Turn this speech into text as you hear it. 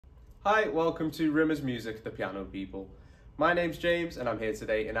Hi, welcome to Rimmer's Music, the piano people. My name's James and I'm here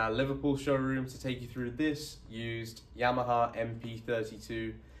today in our Liverpool showroom to take you through this used Yamaha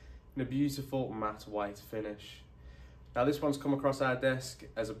NP32 in a beautiful matte white finish. Now this one's come across our desk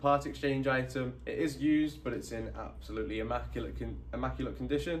as a part exchange item. It is used, but it's in absolutely immaculate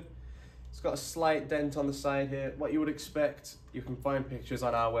condition. It's got a slight dent on the side here. What you would expect, you can find pictures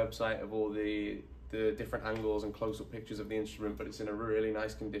on our website of all the different angles and close-up pictures of the instrument, but it's in a really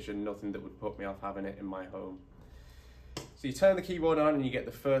nice condition, nothing that would put me off having it in my home. So you turn the keyboard on and you get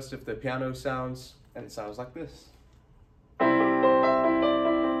the first of the piano sounds, and it sounds like this.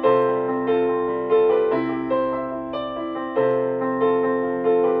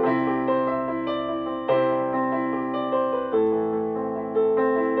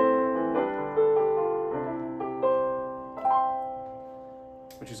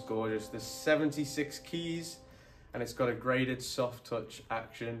 Which is gorgeous. There's 76 keys and it's got a graded soft touch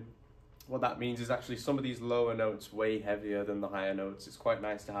action. What that means is actually some of these lower notes way heavier than the higher notes. It's quite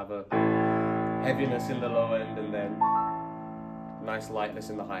nice to have a heaviness in the low end and then nice lightness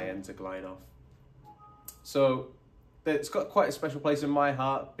in the high end to glide off. So it's got quite a special place in my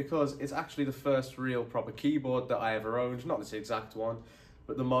heart because it's actually the first real proper keyboard that I ever owned. Not this exact one,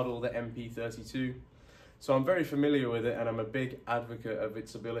 but the model, the NP32. So I'm very familiar with it and I'm a big advocate of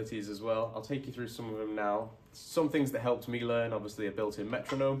its abilities as well. I'll take you through some of them now. Some things that helped me learn, obviously a built-in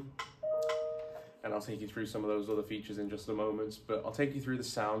metronome. And I'll take you through some of those other features in just a moment. But I'll take you through the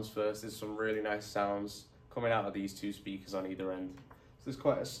sounds first. There's some really nice sounds coming out of these two speakers on either end. So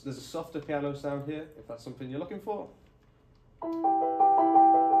there's a softer piano sound here, if that's something you're looking for.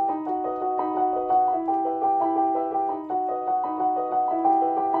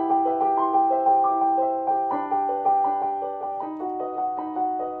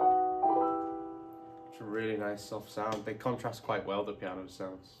 Really nice soft sound. They contrast quite well, the piano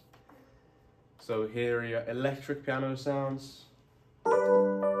sounds. So here are your electric piano sounds.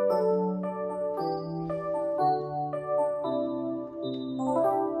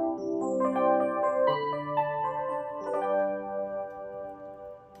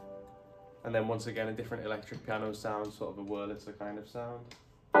 And then once again a different electric piano sound, sort of a Wurlitzer kind of sound.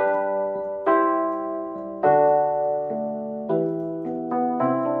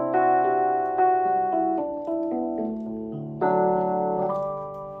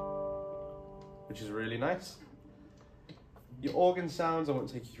 Which is really nice. Your organ sounds, I won't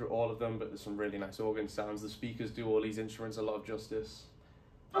take you through all of them, but there's some really nice organ sounds. The speakers do all these instruments a lot of justice.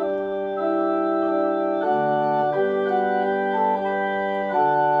 A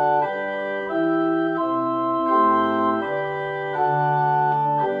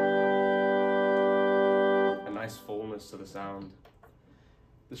nice fullness to the sound.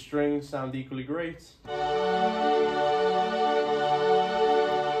 The strings sound equally great.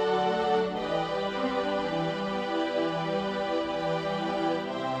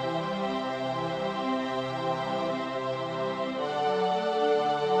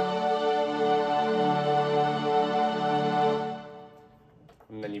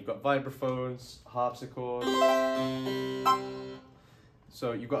 And then you've got vibraphones, harpsichords.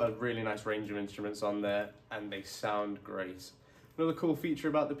 So you've got a really nice range of instruments on there and they sound great. Another cool feature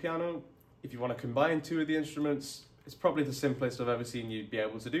about the piano, if you want to combine two of the instruments, it's probably the simplest I've ever seen you be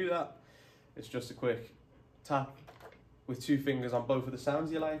able to do that. It's just a quick tap with two fingers on both of the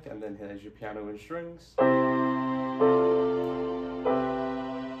sounds you like, and then here's your piano and strings.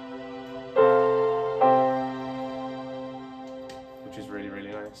 Which is really,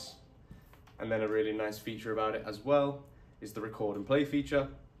 really nice. And then a really nice feature about it as well is the record and play feature.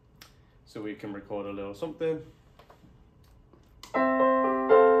 So we can record a little something.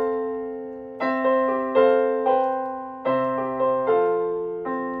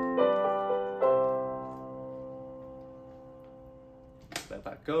 Let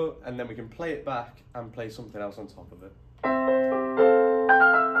that go, and then we can play it back and play something else on top of it.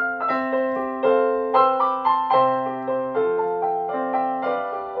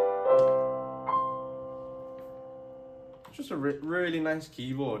 Just a really nice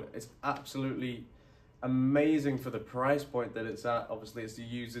keyboard. It's absolutely amazing for the price point that it's at. Obviously it's a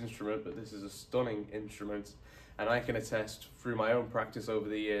used instrument, but this is a stunning instrument, and I can attest through my own practice over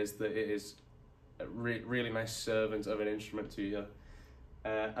the years that it is a really nice servant of an instrument to you,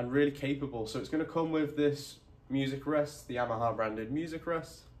 and really capable. So it's going to come with this music rest, the Yamaha branded music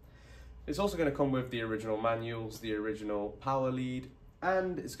rest. It's also going to come with the original manuals, the original power lead,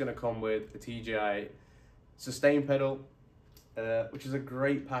 and it's going to come with a TGI sustain pedal, which is a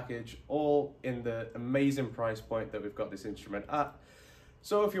great package, all in the amazing price point that we've got this instrument at.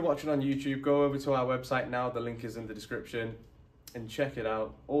 So if you're watching on YouTube, go over to our website now, the link is in the description. and check it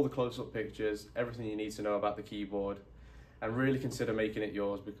out, all the close-up pictures, everything you need to know about the keyboard, and really consider making it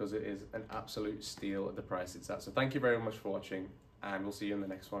yours because it is an absolute steal at the price it's at. So thank you very much for watching, and we'll see you in the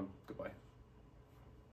next one. Goodbye.